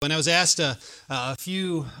When I was asked a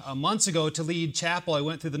few months ago to lead chapel, I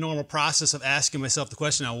went through the normal process of asking myself the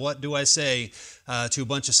question, now what do I say to a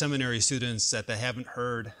bunch of seminary students that they haven't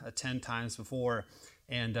heard 10 times before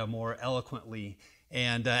and more eloquently?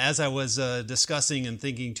 And as I was discussing and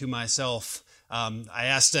thinking to myself, I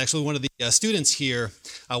asked actually one of the students here,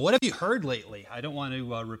 what have you heard lately? I don't want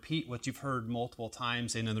to repeat what you've heard multiple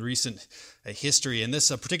times in the recent history. And this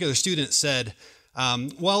particular student said,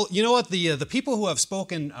 well, you know what, the people who have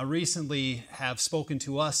spoken recently have spoken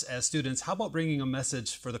to us as students. How about bringing a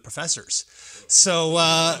message for the professors? So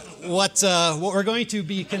what we're going to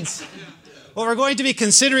be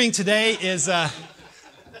considering today is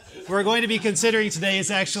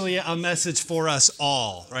actually a message for us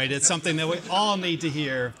all, right? It's something that we all need to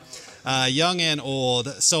hear, young and old.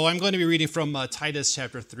 So I'm going to be reading from Titus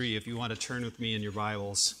chapter 3, if you want to turn with me in your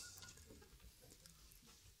Bibles.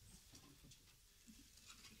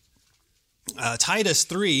 Titus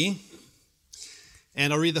 3,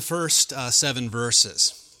 and I'll read the first 7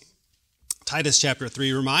 verses. Titus chapter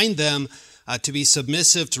 3, remind them to be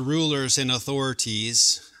submissive to rulers and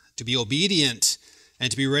authorities, to be obedient,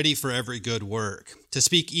 and to be ready for every good work, to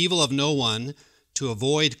speak evil of no one, to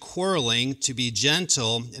avoid quarreling, to be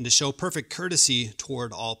gentle, and to show perfect courtesy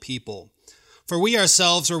toward all people. For we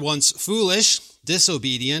ourselves were once foolish,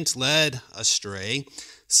 disobedient, led astray,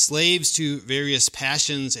 slaves to various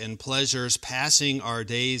passions and pleasures, passing our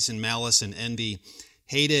days in malice and envy,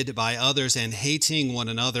 hated by others and hating one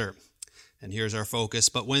another. And here's our focus.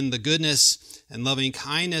 But when the goodness and loving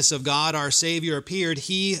kindness of God our Savior appeared,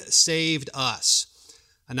 He saved us,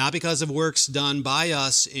 and not because of works done by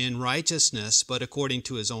us in righteousness, but according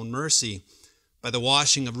to His own mercy, by the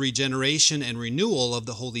washing of regeneration and renewal of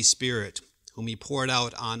the Holy Spirit, whom He poured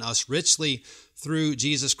out on us richly through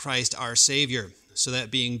Jesus Christ our Savior, so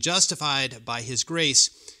that being justified by His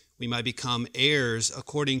grace, we might become heirs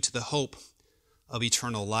according to the hope of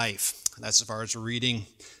eternal life. That's as far as we're reading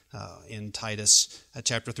in Titus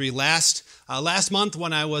chapter 3. Last month,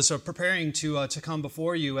 when I was preparing to come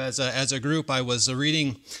before you as a group, I was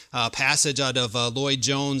reading a passage out of Lloyd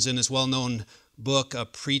Jones in his well-known book,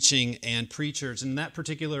 Preaching and Preachers. In that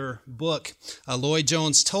particular book, Lloyd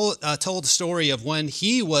Jones told the story of when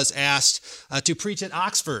he was asked to preach at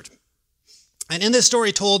Oxford. And in this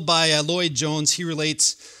story told by Lloyd Jones, he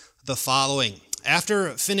relates the following.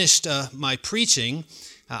 After finished my preaching,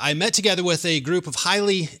 I met together with a group of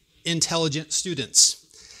highly intelligent students.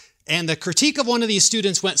 And the critique of one of these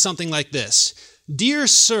students went something like this. Dear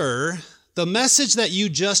sir, the message that you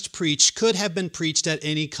just preached could have been preached at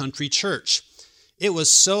any country church. It was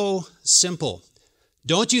so simple.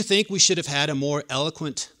 Don't you think we should have had a more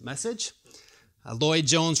eloquent message? Lloyd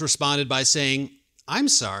Jones responded by saying, I'm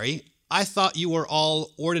sorry. I thought you were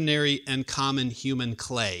all ordinary and common human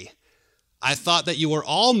clay. I thought that you were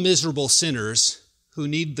all miserable sinners who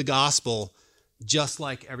need the gospel just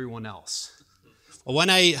like everyone else. Well, when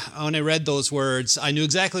I read those words, I knew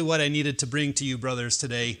exactly what I needed to bring to you, brothers,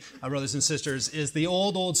 today, brothers and sisters, is the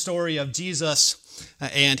old story of Jesus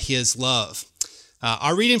and His love.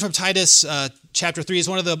 Our reading from Titus chapter 3 is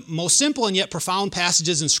one of the most simple and yet profound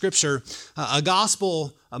passages in Scripture,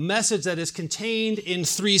 a message that is contained in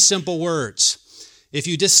 3 simple words. If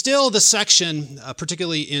you distill the section,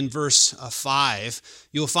 particularly in verse 5,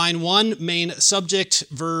 you'll find one main subject,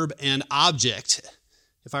 verb, and object.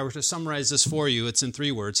 If I were to summarize this for you, it's in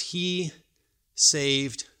 3 words. He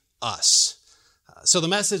saved us. So the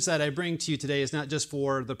message that I bring to you today is not just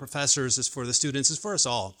for the professors, it's for the students, it's for us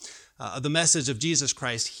all. The message of Jesus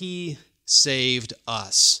Christ, He saved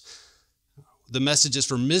us. The message is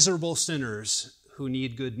for miserable sinners who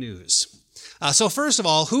need good news. So first of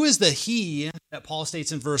all, who is the He that Paul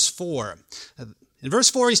states in verse 4? In verse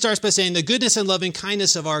 4, he starts by saying, the goodness and loving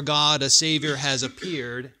kindness of our God, a Savior, has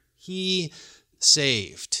appeared. He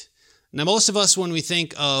saved. Now, most of us, when we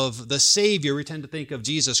think of the Savior, we tend to think of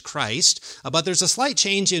Jesus Christ, but there's a slight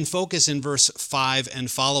change in focus in verse 5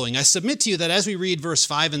 and following. I submit to you that as we read verse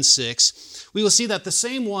 5 and 6, we will see that the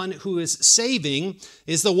same one who is saving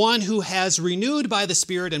is the one who has renewed by the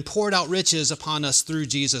Spirit and poured out riches upon us through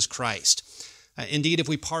Jesus Christ. Indeed, if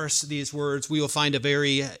we parse these words, we will find a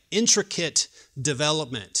very intricate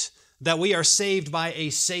development, that we are saved by a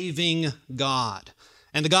saving God.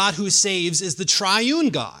 And the God who saves is the triune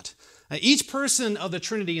God. Each person of the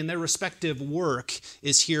Trinity in their respective work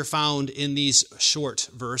is here found in these short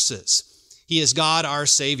verses. He is God, our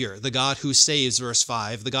Savior, the God who saves, verse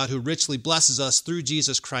 5, the God who richly blesses us through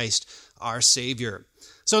Jesus Christ, our Savior.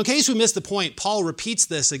 So in case we missed the point, Paul repeats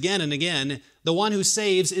this again and again. The one who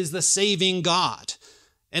saves is the saving God.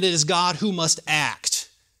 And it is God who must act.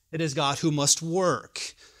 It is God who must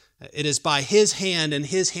work. It is by his hand and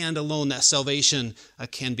his hand alone that salvation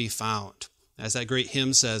can be found. As that great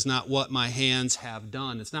hymn says, not what my hands have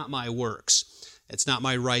done. It's not my works. It's not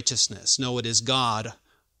my righteousness. No, it is God,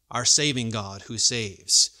 our saving God, who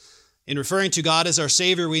saves. In referring to God as our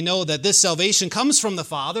Savior, we know that this salvation comes from the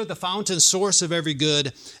Father, the fountain source of every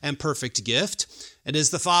good and perfect gift. It is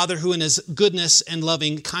the Father who in his goodness and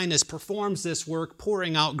loving kindness performs this work,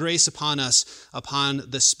 pouring out grace upon us, upon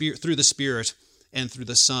the Spirit, through the Spirit and through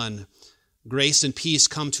the Son. Grace and peace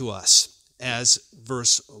come to us as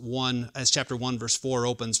chapter 1, verse 4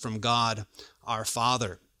 opens from God, our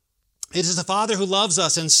Father. It is the Father who loves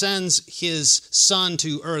us and sends his Son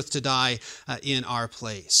to earth to die in our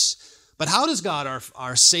place. But how does God,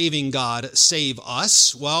 our saving God, save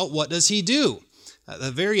us? Well, what does he do?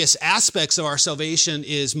 The various aspects of our salvation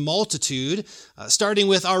is multitude, starting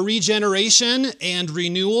with our regeneration and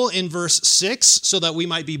renewal in verse 6, so that we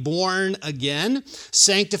might be born again,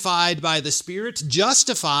 sanctified by the Spirit,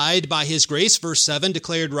 justified by his grace, verse 7,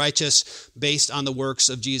 declared righteous based on the works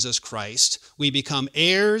of Jesus Christ. We become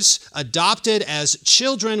heirs, adopted as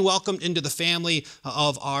children, welcomed into the family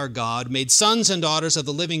of our God, made sons and daughters of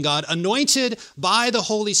the living God, anointed by the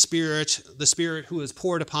Holy Spirit, the Spirit who is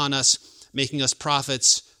poured upon us, making us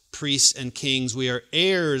prophets, priests, and kings. We are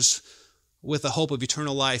heirs with the hope of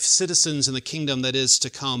eternal life, citizens in the kingdom that is to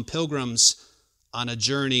come, pilgrims on a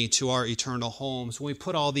journey to our eternal homes. When we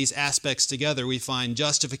put all these aspects together, we find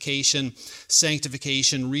justification,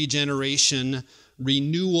 sanctification, regeneration,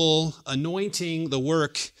 renewal, anointing, the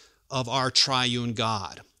work of our triune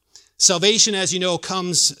God. Salvation, as you know,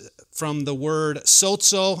 comes from the word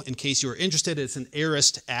sozo. In case you are interested, it's an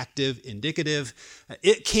aorist active indicative.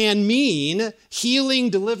 It can mean healing,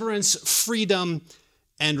 deliverance, freedom,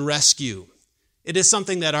 and rescue. It is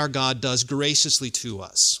something that our God does graciously to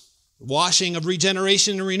us. Washing of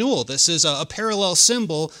regeneration and renewal. This is a parallel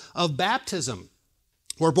symbol of baptism.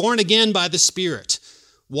 We're born again by the Spirit,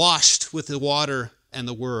 washed with the water and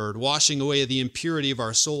the word, washing away the impurity of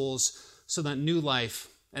our souls so that new life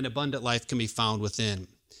and abundant life can be found within.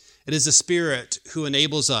 It is the Spirit who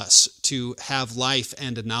enables us to have life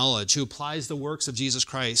and knowledge, who applies the works of Jesus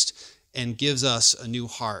Christ and gives us a new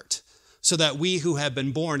heart, so that we who have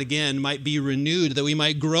been born again might be renewed, that we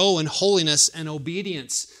might grow in holiness and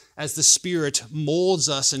obedience as the Spirit molds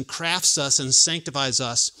us and crafts us and sanctifies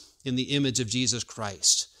us in the image of Jesus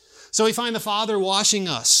Christ. So we find the Father washing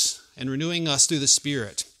us and renewing us through the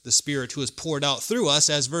Spirit who is poured out through us,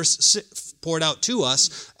 as poured out to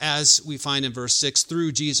us, as we find in verse 6,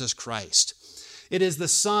 through Jesus Christ. It is the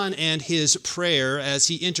Son and his prayer as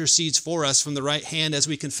he intercedes for us from the right hand, as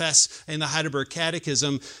we confess in the Heidelberg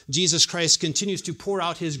Catechism. Jesus Christ continues to pour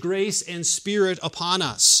out his grace and Spirit upon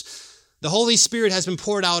us. The Holy Spirit has been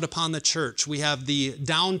poured out upon the church. We have the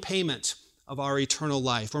down payment of our eternal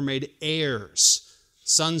life. We're made heirs,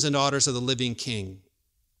 sons and daughters of the living King.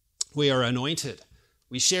 We are anointed.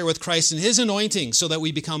 We share with Christ in his anointing so that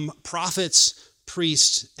we become prophets,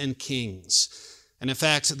 priests, and kings. And in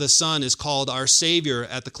fact, the Son is called our Savior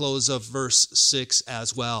at the close of verse 6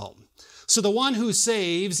 as well. So the one who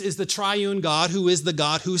saves is the triune God, who is the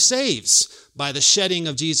God who saves by the shedding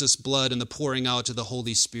of Jesus' blood and the pouring out of the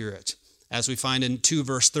Holy Spirit. As we find in 2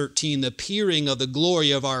 verse 13, the appearing of the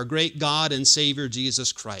glory of our great God and Savior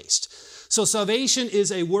Jesus Christ. So salvation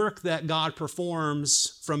is a work that God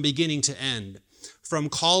performs from beginning to end. From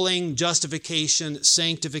calling, justification,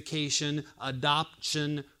 sanctification,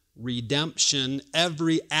 adoption, redemption,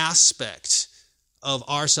 every aspect of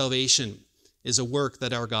our salvation is a work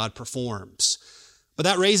that our God performs. But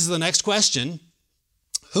that raises the next question: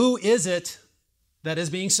 who is it that is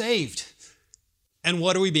being saved? And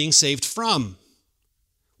what are we being saved from?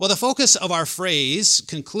 Well, the focus of our phrase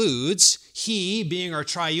concludes, he, being our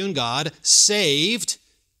triune God, saved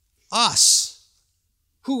us.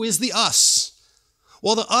 Who is the us?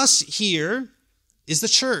 Well, the us here is the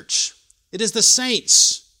church. It is the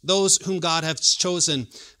saints, those whom God has chosen,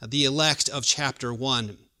 the elect of chapter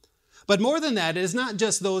 1. But more than that, it is not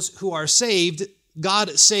just those who are saved.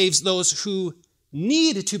 God saves those who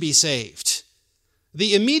need to be saved.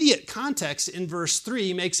 The immediate context in verse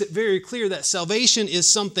 3 makes it very clear that salvation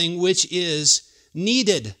is something which is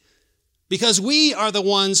needed. Because we are the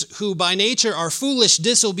ones who by nature are foolish,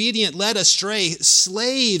 disobedient, led astray,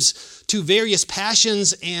 slaves to various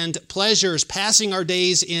passions and pleasures, passing our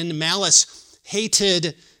days in malice,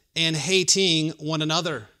 hated and hating one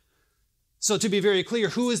another. So to be very clear,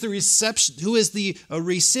 who is the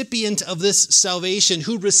recipient of this salvation?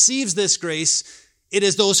 Who receives this grace? It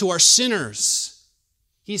is those who are sinners.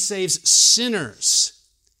 He saves sinners.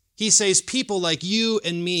 He saves people like you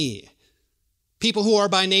and me. People who are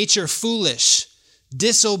by nature foolish,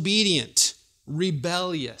 disobedient,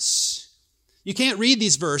 rebellious. You can't read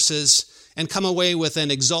these verses and come away with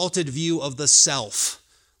an exalted view of the self.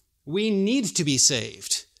 We need to be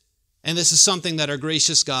saved. And this is something that our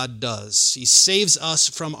gracious God does. He saves us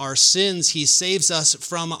from our sins. He saves us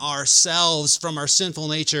from ourselves, from our sinful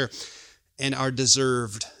nature, and our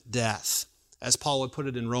deserved death. As Paul would put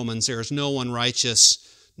it in Romans, there is no one righteous,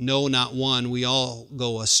 no, not one. We all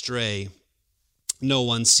go astray. No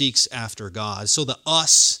one seeks after God. So the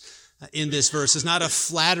us in this verse is not a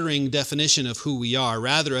flattering definition of who we are.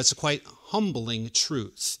 Rather, it's a quite humbling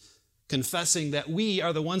truth, confessing that we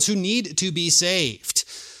are the ones who need to be saved.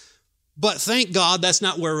 But thank God that's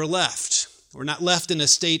not where we're left. We're not left in a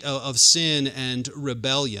state of sin and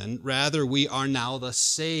rebellion. Rather, we are now the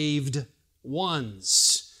saved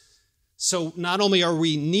ones. So not only are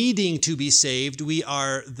we needing to be saved, we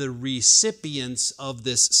are the recipients of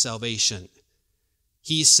this salvation.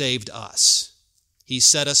 He saved us. He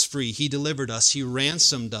set us free. He delivered us. He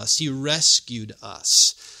ransomed us. He rescued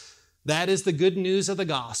us. That is the good news of the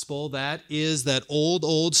gospel. That is that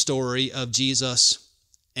old story of Jesus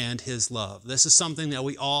and his love. This is something that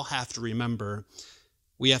we all have to remember.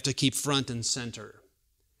 We have to keep front and center.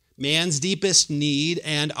 Man's deepest need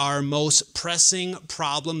and our most pressing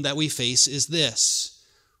problem that we face is this: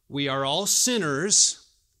 we are all sinners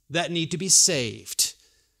that need to be saved.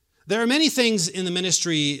 There are many things in the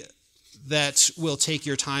ministry that will take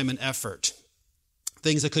your time and effort,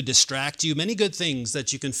 things that could distract you, many good things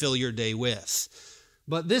that you can fill your day with.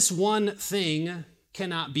 But this one thing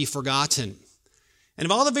cannot be forgotten. And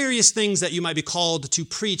of all the various things that you might be called to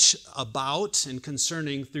preach about and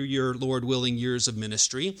concerning through your Lord willing years of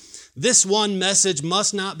ministry, this one message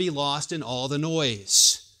must not be lost in all the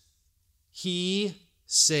noise. He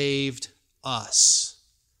saved us.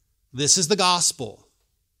 This is the gospel.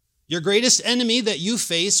 Your greatest enemy that you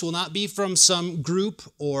face will not be from some group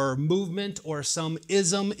or movement or some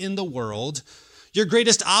ism in the world. Your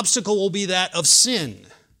greatest obstacle will be that of sin,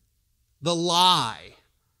 the lie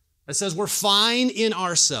that says we're fine in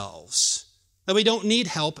ourselves, that we don't need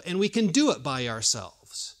help and we can do it by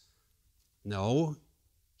ourselves. No,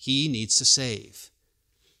 he needs to save.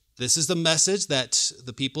 This is the message that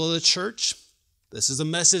the people of the church, this is the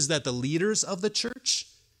message that the leaders of the church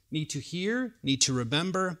need to hear, need to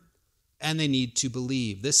remember, and they need to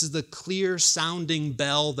believe. This is the clear sounding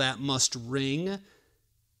bell that must ring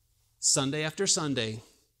Sunday after Sunday,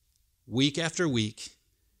 week after week,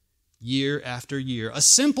 year after year. A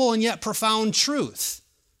simple and yet profound truth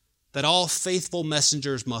that all faithful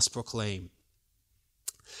messengers must proclaim.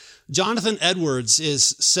 Jonathan Edwards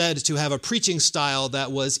is said to have a preaching style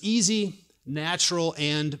that was easy, natural,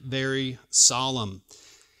 and very solemn.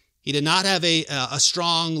 He did not have a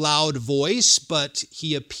strong, loud voice, but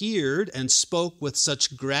he appeared and spoke with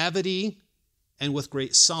such gravity and with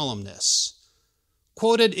great solemnness.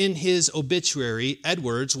 Quoted in his obituary,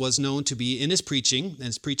 Edwards was known to be, in his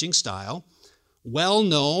preaching style, well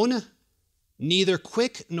known, neither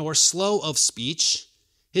quick nor slow of speech.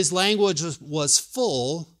 His language was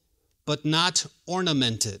full, but not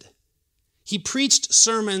ornamented. He preached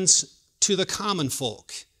sermons to the common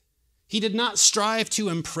folk. He did not strive to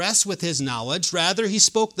impress with his knowledge. Rather, he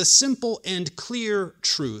spoke the simple and clear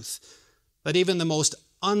truth that even the most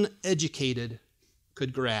uneducated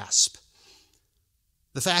could grasp.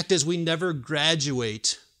 The fact is, we never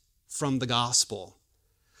graduate from the gospel.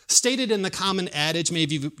 Stated in the common adage,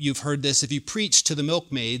 maybe you've heard this, if you preach to the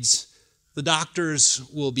milkmaids, the doctors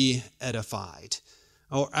will be edified.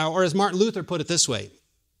 Or as Martin Luther put it this way,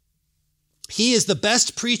 he is the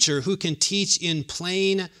best preacher who can teach in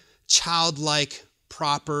plain, childlike,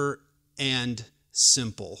 proper, and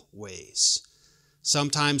simple ways.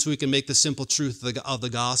 Sometimes we can make the simple truth of the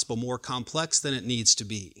gospel more complex than it needs to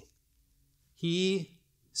be. He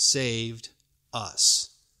saved us.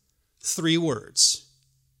 3 words,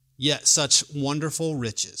 yet such wonderful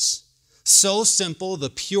riches. So simple, the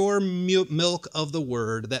pure milk of the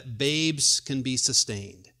word, that babes can be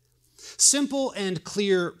sustained. Simple and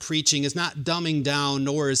clear preaching is not dumbing down,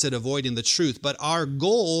 nor is it avoiding the truth, but our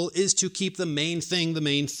goal is to keep the main thing the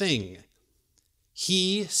main thing.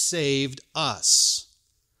 He saved us.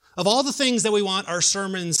 Of all the things that we want our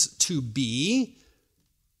sermons to be,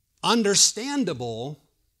 understandable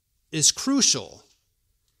is crucial.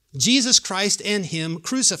 Jesus Christ and Him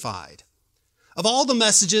crucified. Of all the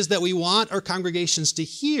messages that we want our congregations to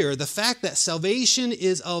hear, the fact that salvation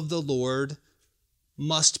is of the Lord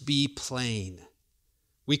must be plain.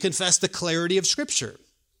 We confess the clarity of Scripture.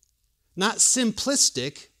 Not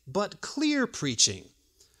simplistic, but clear preaching.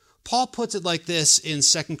 Paul puts it like this in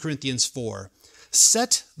 2 Corinthians 4.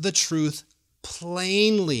 Set the truth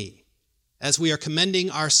plainly as we are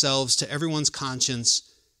commending ourselves to everyone's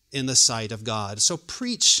conscience in the sight of God. So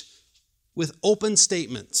preach with open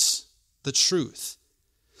statements the truth.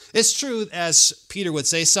 It's true, as Peter would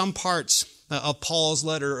say, some parts of Paul's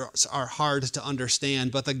letter are hard to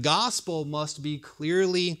understand, but the gospel must be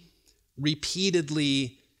clearly,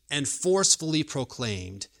 repeatedly, and forcefully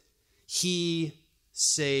proclaimed. He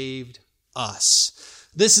saved us.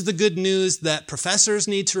 This is the good news that professors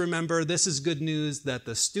need to remember. This is good news that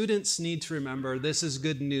the students need to remember. This is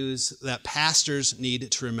good news that pastors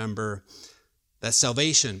need to remember, that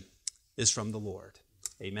salvation is from the Lord.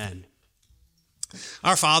 Amen.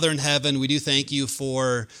 Our Father in heaven, we do thank you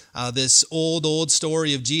for this old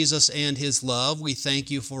story of Jesus and his love. We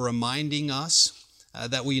thank you for reminding us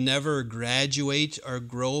that we never graduate or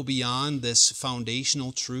grow beyond this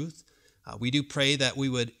foundational truth. We do pray that we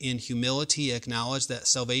would, in humility, acknowledge that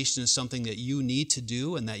salvation is something that you need to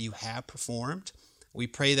do and that you have performed. We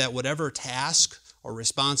pray that whatever task or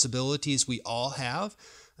responsibilities we all have,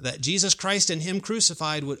 that Jesus Christ and him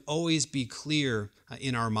crucified would always be clear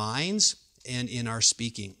in our minds and in our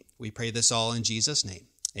speaking. We pray this all in Jesus' name.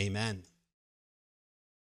 Amen.